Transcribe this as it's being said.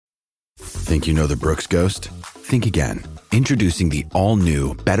Think you know the Brooks Ghost? Think again. Introducing the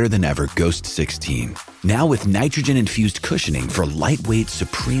all-new, better-than-ever Ghost 16. Now with nitrogen-infused cushioning for lightweight,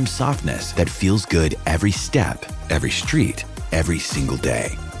 supreme softness that feels good every step, every street, every single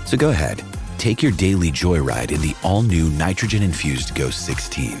day. So go ahead, take your daily joyride in the all-new nitrogen-infused Ghost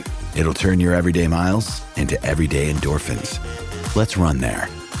 16. It'll turn your everyday miles into everyday endorphins. Let's run there.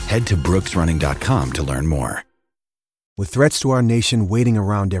 Head to brooksrunning.com to learn more. With threats to our nation waiting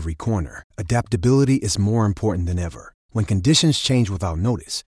around every corner, adaptability is more important than ever. When conditions change without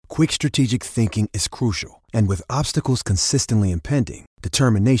notice, quick strategic thinking is crucial. And with obstacles consistently impending,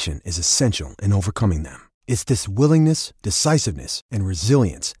 determination is essential in overcoming them. It's this willingness, decisiveness, and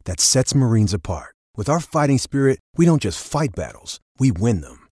resilience that sets Marines apart. With our fighting spirit, we don't just fight battles, we win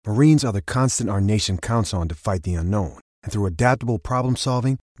them. Marines are the constant our nation counts on to fight the unknown. And through adaptable problem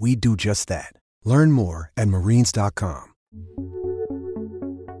solving, we do just that. Learn more at marines.com.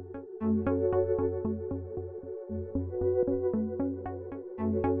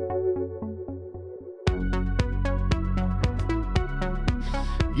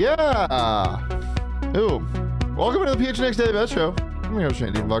 Yeah. Ooh. Welcome to the PHNX Daily Bet Show. I'm your host,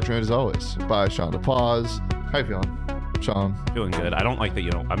 Shane Dievenbach, joined as always by Sean DePaz. How you feeling, Sean? Feeling good. I don't like that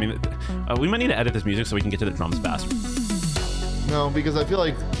you don't. I mean, we might need to edit this music so we can get to the drums faster. No, because I feel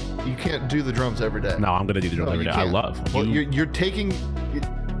like you can't do the drums every day. No, I'm going to do the drums every day. I love. Well, you're taking...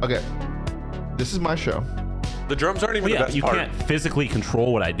 Okay. This is my show. The drums aren't even the best you part. can't physically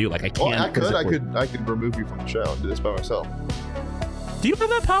control what I do. Like, I can't. Well, I could remove you from the show and do this by myself. Do you have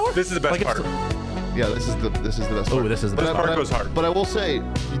that power? This is the best part. Yeah, this is the best part. Oh, this is the best part. But goes hard. But I will say,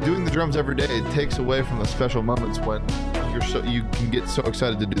 doing the drums every day, it takes away from the special moments when you can get so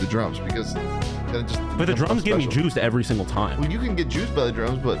excited to do the drums because then it just. But the drums get me juiced every single time. Well, you can get juiced by the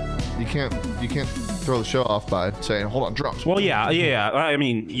drums, but you can't throw the show off by saying, "Hold on, drums." Well, yeah. I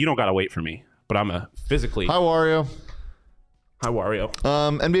mean, you don't gotta wait for me, but I'm a physically. Hi, Wario.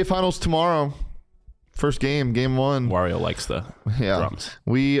 NBA Finals tomorrow. First game 1. Wario likes the drums.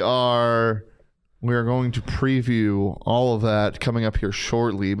 We are going to preview all of that coming up here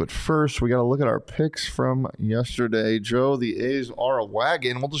shortly. But first, we got to look at our picks from yesterday. Joe, the A's are a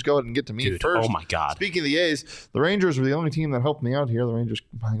wagon. We'll just go ahead and get to me first. Oh, my God. Speaking of the A's, the Rangers were the only team that helped me out here. The Rangers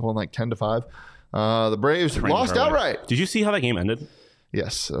won like 10-5. The Braves lost outright. Did you see how that game ended?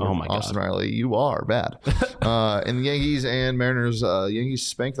 Yes. Oh, my God. Austin Riley, you are bad. And the Yankees and Mariners, Yankees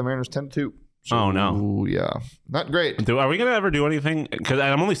spanked the Mariners 10-2. So, oh, no. Yeah. Not great. Are we going to ever do anything? Because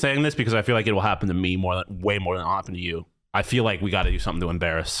I'm only saying this because I feel like it will happen to me way more than it'll happen to you. I feel like we got to do something to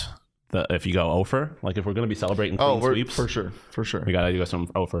embarrass if you go over. Like if we're going to be celebrating clean sweeps. For sure. We got to do some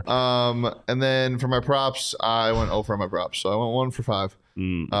over. And then for my props, I went over on my props. So I went 1 for 5.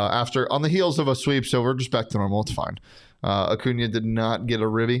 After on the heels of a sweep, so we're just back to normal. It's fine. Acuna did not get a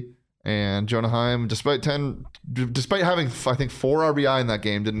ribby. And Jonah Heim, despite having, I think, 4 RBI in that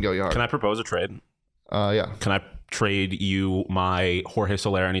game, didn't go yard. Can I propose a trade? Yeah. Can I trade you my Jorge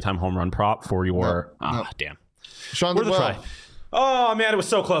Soler anytime home run prop for your... No. Damn. Sean did well. Try. Oh, man, it was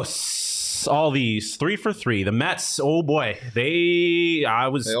so close. All these 3 for 3. The Mets, oh boy. I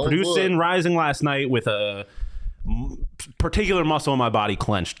was producing Rising last night with a particular muscle in my body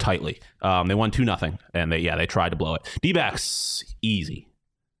clenched tightly. They won 2-0, and they tried to blow it. D-backs, easy.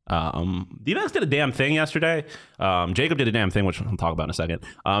 D-backs did a damn thing yesterday. Jacob did a damn thing, which I'll talk about in a second.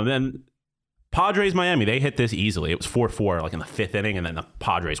 Then Padres Miami, they hit this easily. It was 4-4 like in the 5th inning, and then the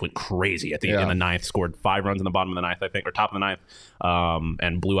Padres went crazy in the 9th, scored 5 runs in the bottom of the 9th, I think, or top of the 9th,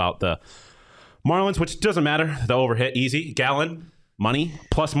 and blew out the Marlins, which doesn't matter. The overhit, easy. Gallen, money,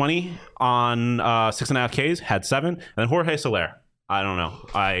 plus money on 6.5 Ks, had 7. And then Jorge Soler. I don't know.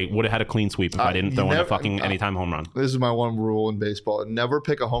 I would have had a clean sweep if I didn't throw in a fucking anytime home run. This is my one rule in baseball. Never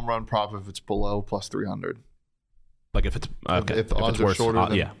pick a home run prop if it's below plus 300. Like if it's okay. If the odds are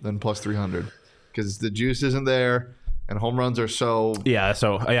shorter than plus 300. Because the juice isn't there and home runs are so... Yeah,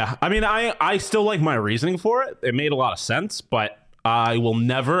 I mean, I still like my reasoning for it. It made a lot of sense, but I will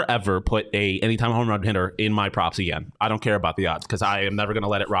never, ever put a anytime home run hitter in my props again. I don't care about the odds because I am never going to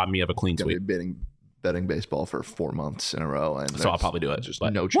let it rob me of a clean sweep. Betting baseball for 4 months in a row, and so I'll probably do it. Just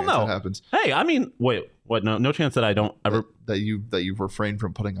no chance that happens. Hey, I mean, wait, what? No chance that I don't ever that you refrain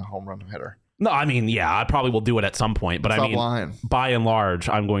from putting a home run hitter. No, I mean, yeah, I probably will do it at some point, but by and large,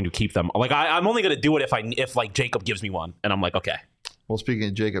 I'm going to keep them. Like I'm only going to do it if like Jacob gives me one, and I'm like, okay. Well, speaking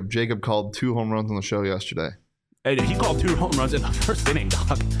of Jacob called 2 home runs on the show yesterday. Hey, dude, he called 2 home runs in the 1st inning,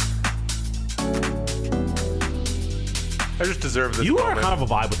 dog. I just deserve this. You moment. are kind of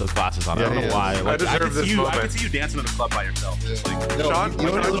a vibe with those glasses on. I don't know why. I deserve this moment. I can see you dancing in the club by yourself. Just like, Sean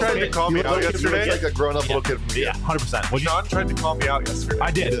tried to call me out yesterday. Like a grown-up little kid. Yeah, 100%. Sean tried to call me out yesterday. I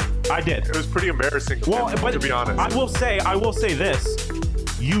did. It was pretty embarrassing. To be honest, I will say this.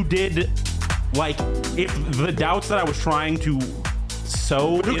 You did, like, if the doubts that I was trying to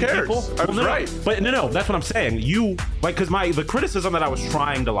sow who in cares? people. I was right. But no, that's what I'm saying. You, like, because the criticism that I was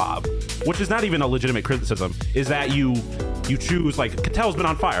trying to lob, which is not even a legitimate criticism, is that you choose, like, Ketel's been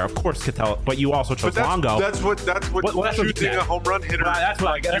on fire. Of course, Ketel, but you also chose Longo. That's what choosing a home run hitter. That's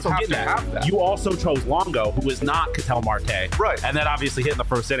what I'm getting at. You also chose Longo, who is not Ketel Marte. Right. And that obviously hit in the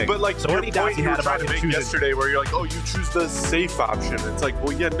first inning. But, like, so your any doubts point you were trying to make choosing yesterday where you're like, oh, you choose the safe option. It's like,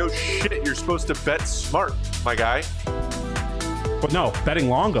 well, yeah, no shit. You're supposed to bet smart, my guy. But no, betting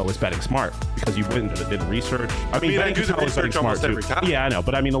Longo is betting smart because you went and did research. I mean I do the research almost every time. Yeah, I know.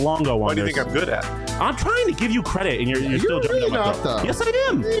 But I mean, the Longo one. What do you think I'm good at? I'm trying to give you credit, and you're still jumping really on my not, throat. though. Yes, I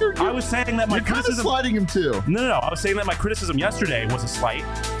am. I was saying that my You're kind of criticism. sliding him too. No. I was saying that my criticism yesterday was a slight,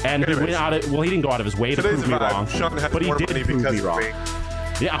 and he went out. Well, he didn't go out of his way to prove me wrong, Sean has but he more did money prove because me of wrong. me.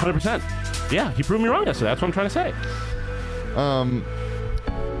 Yeah, 100%. Yeah, he proved me wrong yesterday. That's what I'm trying to say.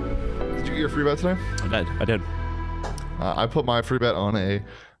 Did you get your free bet today? I did. I put my free bet on a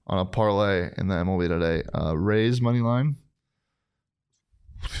parlay in the MLB today. Rays money line,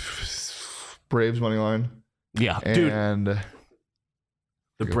 Braves money line. Yeah, dude. And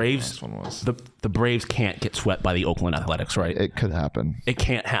the Braves. one was. The Braves can't get swept by the Oakland Athletics, right? It could happen. It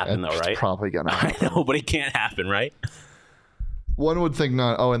can't happen, though, right? It's probably gonna I happen. know, but it can't happen, right? One would think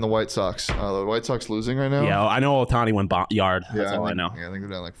not. Oh, and the White Sox. The White Sox losing right now. Yeah, I know Ohtani went yard. That's all I know. Yeah, I think they're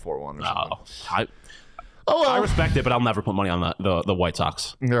down like 4-1 or something. I respect it, but I'll never put money on the White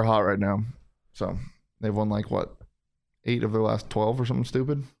Sox. They're hot right now. So they've won like what, 8 of their last 12 or something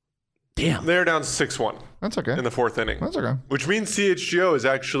stupid. Damn. They're down 6-1. That's okay. In the 4th inning. That's okay. Which means CHGO is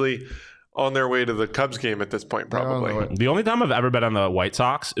actually on their way to the Cubs game at this point, probably. The only time I've ever bet on the White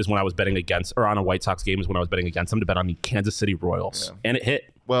Sox is when I was betting against, or on a White Sox game is when I was betting against them to bet on the Kansas City Royals. Yeah. And it hit.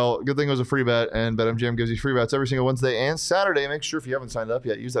 Well, good thing it was a free bet, and BetMGM gives you free bets every single Wednesday and Saturday. Make sure if you haven't signed up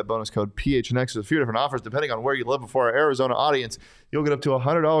yet, use that bonus code PHNX. There's a few different offers depending on where you live. Before our Arizona audience, you'll get up to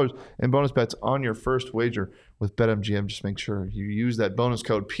 $100 in bonus bets on your first wager with BetMGM. Just make sure you use that bonus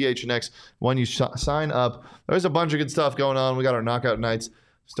code PHNX when you sign up. There's a bunch of good stuff going on. We got our knockout nights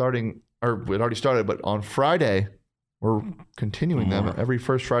starting, or it already started, but on Friday, we're continuing them every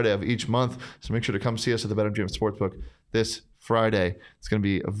first Friday of each month. So make sure to come see us at the BetMGM Sportsbook this Friday. It's going to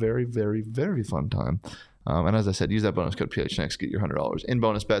be a very, very, very fun time. And as I said, use that bonus code PHNX, get your $100 in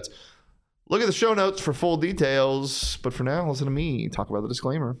bonus bets. Look at the show notes for full details. But for now, listen to me talk about the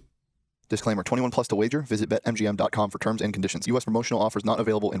disclaimer. Disclaimer, 21 plus to wager. Visit BetMGM.com for terms and conditions. U.S. promotional offers not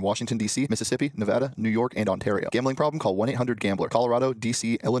available in Washington, D.C., Mississippi, Nevada, New York, and Ontario. Gambling problem? Call 1-800-GAMBLER. Colorado,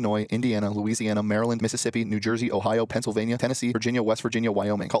 D.C., Illinois, Indiana, Louisiana, Maryland, Mississippi, New Jersey, Ohio, Pennsylvania, Tennessee, Virginia, West Virginia,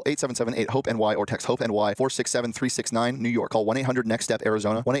 Wyoming. Call 877-8-HOPE-NY or text HOPE-NY 467-369. New York. Call 1-800-NEXT-STEP,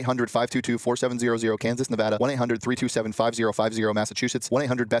 Arizona. 1-800-522-4700, Kansas, Nevada. 1-800-327-5050, Massachusetts.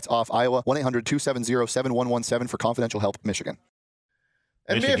 1-800-BETS-OFF, Iowa. 1-800-270-7117 for confidential help, Michigan.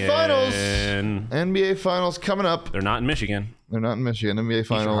 NBA Finals coming up. They're not in Michigan. They're not in Michigan. NBA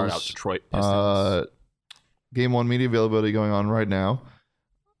Finals. Out Detroit Pistons. Game 1 media availability going on right now.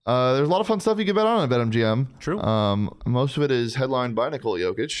 There's a lot of fun stuff you can bet on at BetMGM. True. Most of it is headlined by Nikola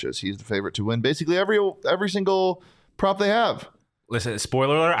Jokic, as he's the favorite to win basically every single prop they have. Listen,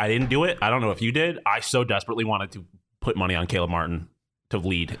 spoiler alert, I didn't do it. I don't know if you did. I so desperately wanted to put money on Caleb Martin to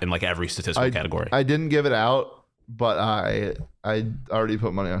lead in like every statistical category. I didn't give it out, but I already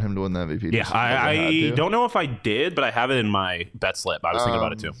put money on him to win the MVP. Yeah, I don't know if I did, but I have it in my bet slip. I was thinking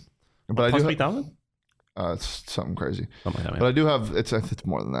about it too. But plus I do 3,000? It's something crazy. Something like that, but I do have it's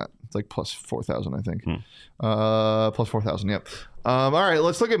more than that. It's like plus 4,000, I think. Plus 4,000. Yep. All right,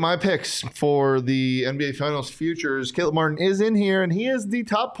 let's look at my picks for the NBA Finals futures. Caleb Martin is in here, and he is the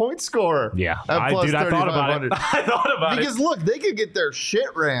top point scorer. Yeah, I thought about it. I thought about because look, they could get their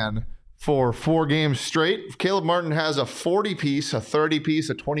shit ran for 4 games straight. Caleb Martin has a 40 piece, a 30 piece,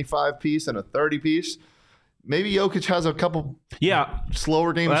 a 25 piece, and a 30 piece. Maybe Jokic has a couple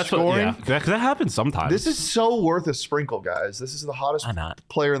slower games scoring. Because that happens sometimes. This is so worth a sprinkle, guys. This is the hottest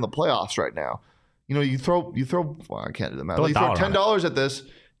player in the playoffs right now. You know, you throw. Well, I can't do the math. You throw $10 at this,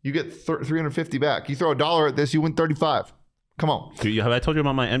 you get $350 back. You throw $1 at this, you win $35. Come on. Have I told you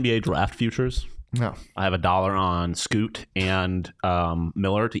about my NBA draft futures? No. I have $1 on Scoot and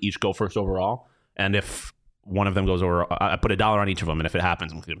Miller to each go first overall, and if one of them goes over, I put $1 on each of them, and if it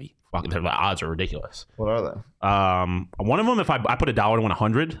happens, I'm going to be fucking. The odds are ridiculous. What are they? One of them, if I put $1 to win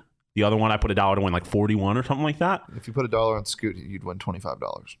 100, The other one I put $1 to win like 41 or something like that. If you put $1 on Scoot, you'd win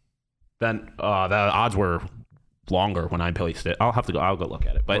 $25. Then the odds were longer when I placed it. I'll go look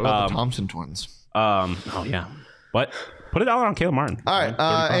at it. But what about the Thompson twins? Oh yeah. But put $1 on Caleb Martin. All right.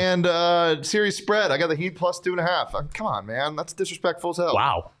 And series spread. I got the Heat plus 2.5. Come on, man. That's disrespectful as hell.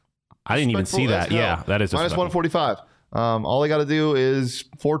 Wow. I didn't even see that. Yeah, that is minus 145. All I got to do is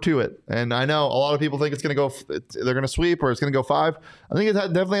 4-2 it. And I know a lot of people think it's going to go, they're going to sweep or it's going to go 5. I think it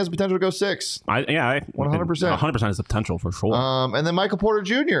definitely has the potential to go 6. 100%. 100% is the potential for sure. And then Michael Porter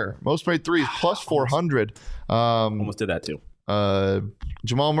Jr., most made threes, plus 400. Almost did that too.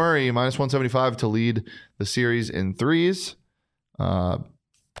 Jamal Murray, minus 175 to lead the series in threes.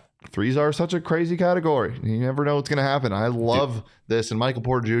 Threes are such a crazy category. You never know what's going to happen. I love this. And Michael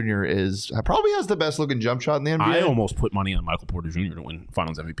Porter Jr. probably has the best looking jump shot in the NBA. I almost put money on Michael Porter Jr. to win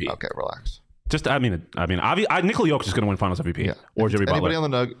Finals MVP. Okay, relax. Nikola Jokic is going to win Finals MVP. Yeah. Or Jimmy Butler. Anybody on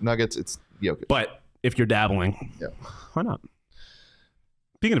the Nuggets, it's Jokic. But if you're dabbling, why not?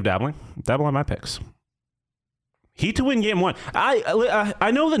 Speaking of dabble on my picks. Heat to win game 1.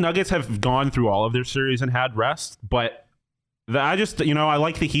 I know the Nuggets have gone through all of their series and had rest, but I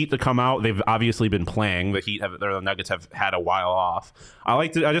like the Heat to come out. They've obviously been playing. The Nuggets have had a while off. I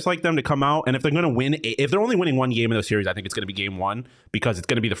just like them to come out, and if they're going to win, if they're only winning one game in the series, I think it's going to be game 1 because it's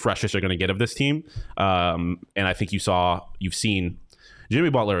going to be the freshest they're going to get of this team. And I think you've seen Jimmy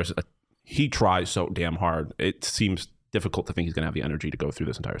Butler he tries so damn hard. It seems difficult to think he's going to have the energy to go through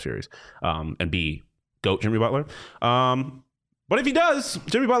this entire series and be GOAT Jimmy Butler. But if he does,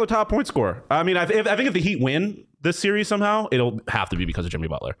 Jimmy Butler top point scorer. I mean, I think if the Heat win this series somehow, it'll have to be because of Jimmy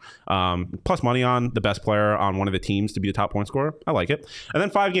Butler. Plus money on the best player on one of the teams to be the top point scorer. I like it. And then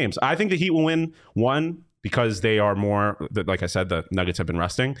 5 games. I think the Heat will win 1 because they are more, like I said, the Nuggets have been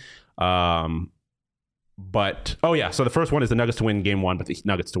resting. So the first one is the Nuggets to win game 1, but the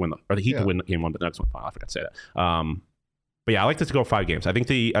Nuggets to win, or the Heat to win game 1, but the Nuggets win final. I forgot to say that. But yeah, I like this to go 5 games. I think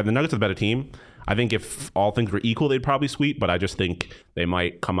the Nuggets are the better team. I think if all things were equal, they'd probably sweep, but I just think they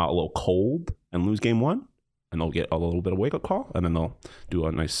might come out a little cold and lose game 1, and they'll get a little bit of wake-up call, and then they'll do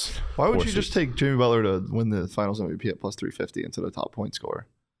a nice... Why would you just take Jimmy Butler to win the Finals MVP at plus 350 instead of top point scorer?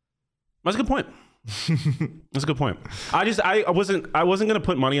 That's a good point. That's a good point. I wasn't going to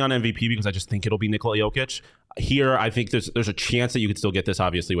put money on MVP because I just think it'll be Nikola Jokic. Here, I think there's a chance that you could still get this,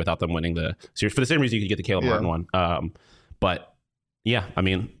 obviously, without them winning the series. For the same reason you could get the Caleb Martin one. But yeah, I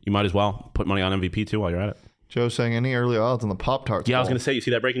mean, you might as well put money on MVP too while you're at it. Joe saying any early odds on the Pop-Tarts Bowl. I was going to say, you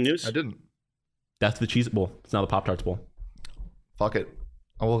see that breaking news? I didn't. That's the Cheez-It Bowl. It's now the Pop-Tarts Bowl. Fuck it.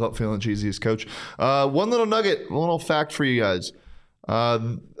 I woke up feeling cheesy as coach. One little nugget, a little fact for you guys.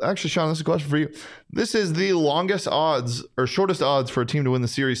 Actually, Sean, this is a question for you. This is the longest odds or shortest odds for a team to win the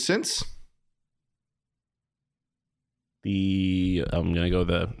series since? I'm going to go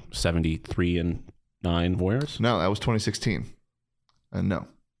the 73-9 Warriors. No, that was 2016. And no.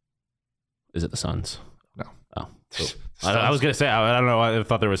 Is it the Suns? No. Oh. So, I was going to say, I don't know. I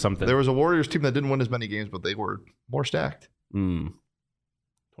thought there was something. There was a Warriors team that didn't win as many games, but they were more stacked. 20,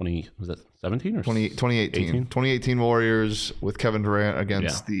 was that 17 or 2018? 2018 Warriors with Kevin Durant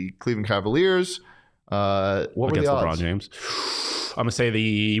against the Cleveland Cavaliers. What were the odds? LeBron James. I'm going to say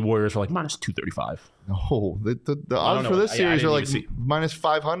the Warriors were like minus 235. No, the odds for this series are like minus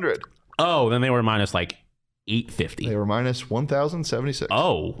 500. Oh, then they were minus like 850. They were minus 1,076.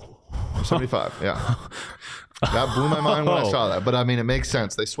 Oh. 75, yeah. That blew my mind when I saw that. But I mean, it makes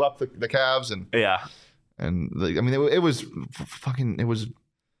sense. They swept the Cavs and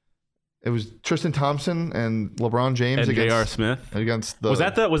it was Tristan Thompson and LeBron James and J.R. Smith against the. Was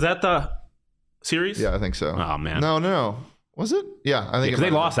that the series? Yeah, I think so. Oh man. No. Was it? Yeah, I think because they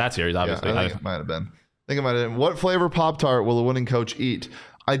lost that series. Obviously, I think it might have been. What flavor Pop-Tart will the winning coach eat?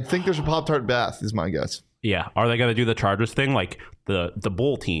 I think there's a Pop-Tart bath. Is my guess. Yeah. Are they going to do the Chargers thing like the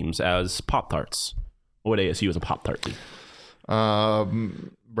bowl teams as Pop-Tarts? What would ASU as a Pop-Tart team?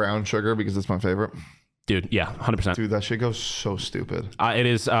 Brown sugar because it's my favorite. Dude, yeah, 100%. Dude, that shit goes so stupid. It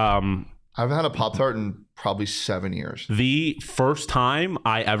is. I haven't had a Pop-Tart in probably 7 years. The first time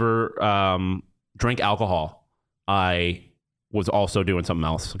I ever drank alcohol, I was also doing something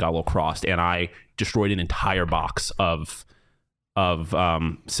else. Got a little crossed, and I destroyed an entire box of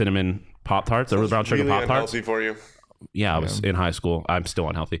cinnamon Pop-Tarts. There was brown sugar really Pop-Tarts. Unhealthy for you. Yeah, I was in high school. I'm still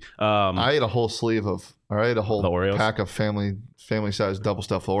unhealthy. I ate a whole The Oreos? pack of family sized double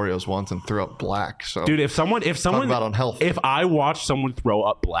stuffed Oreos once and threw up black. So dude, if someone, talk about unhealthy. if I watched someone throw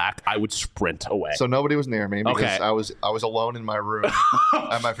up black, I would sprint away. So nobody was near me because Okay. I was alone in my room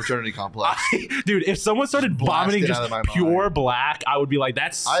at my fraternity complex. Dude, if someone started vomiting Blasted just out of my pure mind. black, I would be like,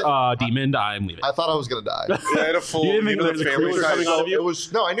 that's demon. I'm leaving. I thought I was gonna die. Yeah, I had a full. You didn't think there was a family cooler size. coming out of you? It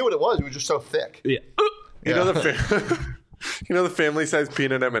was no, I knew what it was. It was just so thick. Yeah. You know the family size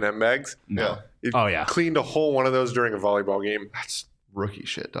peanut M&M bags. Yeah, Oh yeah. Cleaned a whole one of those during a volleyball game. that's rookie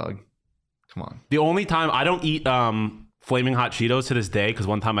shit, dog. Come on. The only time I don't eat flaming hot Cheetos to this day, because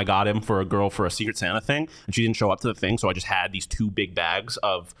one time I got him for a girl for a Secret Santa thing, and she didn't show up to the thing, so I just had these 2 big bags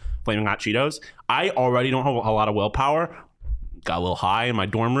of flaming hot Cheetos. I already don't have a lot of willpower. Got a little high in my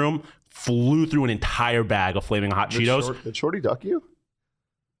dorm room. Flew through an entire bag of flaming hot Cheetos. Did Shorty duck you?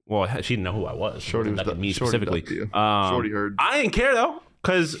 Well, she didn't know who I was. Shorty was Ducking me Shorty specifically. ducked you. Shorty heard. I didn't care though,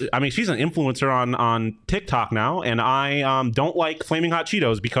 because I mean she's an influencer on TikTok now, and I don't like flaming hot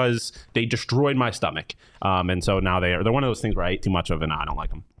Cheetos because they destroyed my stomach. And so now they're one of those things where I ate too much of, and I don't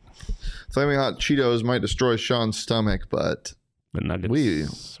like them. Flaming hot Cheetos might destroy Sean's stomach, but The nuggets we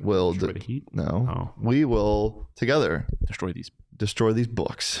will destroy the heat. No, we will together Destroy these. destroy these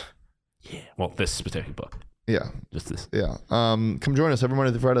books. Yeah. Well, this specific book, Yeah, just this. yeah. Come join us every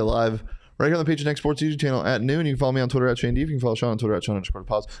Monday through Friday live right here on the PHNX Sports YouTube channel at noon. You can follow me on Twitter at Shane D. You can follow Sean on Twitter at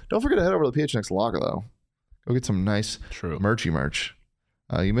Sean_Pause. Don't forget to head over to the PHNX Locker though. Go get some nice merch.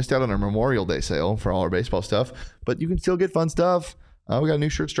 You missed out on our Memorial Day sale for all our baseball stuff, but you can still get fun stuff. We got new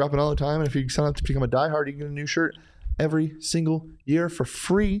shirts dropping all the time, and if you sign up to become a diehard, you can get a new shirt every single year for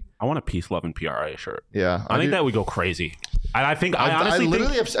free. I want a Peace, Love, and PRA shirt. Yeah, I think that would go crazy. And I think I honestly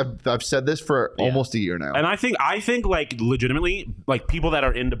think I've said this for almost a year now. And I think like legitimately, like people that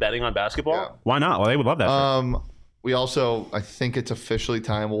are into betting on basketball, why not? Well, they would love that shirt. We also, I think it's officially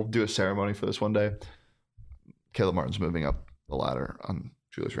time. We'll do a ceremony for this one day. Caleb Martin's moving up the ladder.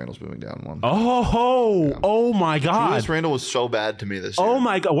 Julius Randle's moving down one. Oh my God. Julius Randle was so bad to me this year. Oh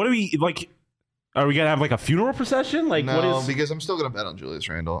my God. What are we like? Are we gonna have like a funeral procession? Like no, what is? Because I'm still gonna bet on Julius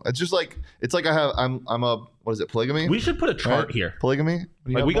Randle. It's just like I'm a what is it, polygamy? We should put a chart here. Polygamy.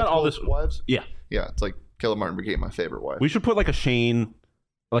 Like we got all this wives. Yeah. Yeah. It's like Caleb Martin became my favorite wife. We should put like a Shane,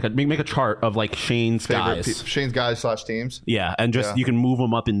 like make a chart of like Shane's favorite guys. Shane's guys / teams. Yeah, and just you can move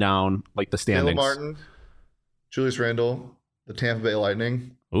them up and down like the standings. Caleb Martin, Julius Randle, the Tampa Bay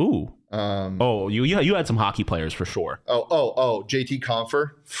Lightning. Ooh. You had some hockey players for sure. JT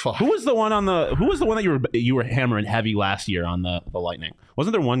Compher. Fuck. Who was the one that you were hammering heavy last year on the Lightning?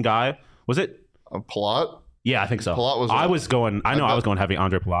 Wasn't there one guy? Was it Palat? Yeah, I think so. Palat was. I was going heavy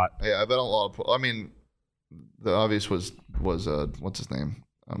Andre Palat. Yeah, I bet a lot of. I mean, the obvious was what's his name?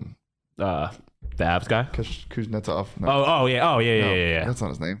 The Avs guy. Kuznetsov. No. Oh yeah. That's not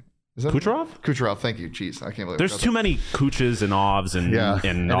his name. Is that Kucherov? Kucherov, thank you. Jeez, I can't believe there's too many Kuches and Ovs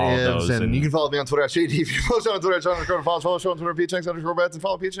and all of those. And you can follow me on Twitter at JD. If you post on Twitter at Sean_Pause, follow Sean on Twitter PHNX_bets, and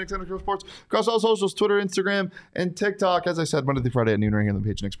follow PHNX_sports across all socials, Twitter, Instagram, and TikTok. As I said, Monday through Friday at noon right here on the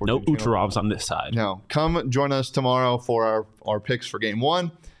PHNX Sports. No Kucherovs on this side. No. Come join us tomorrow for our picks for Game 1.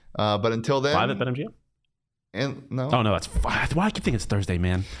 But until then, Live at BetMGM? And no. Oh no, that's why I keep thinking it's Thursday,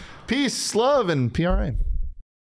 man. Peace, love, and PRA.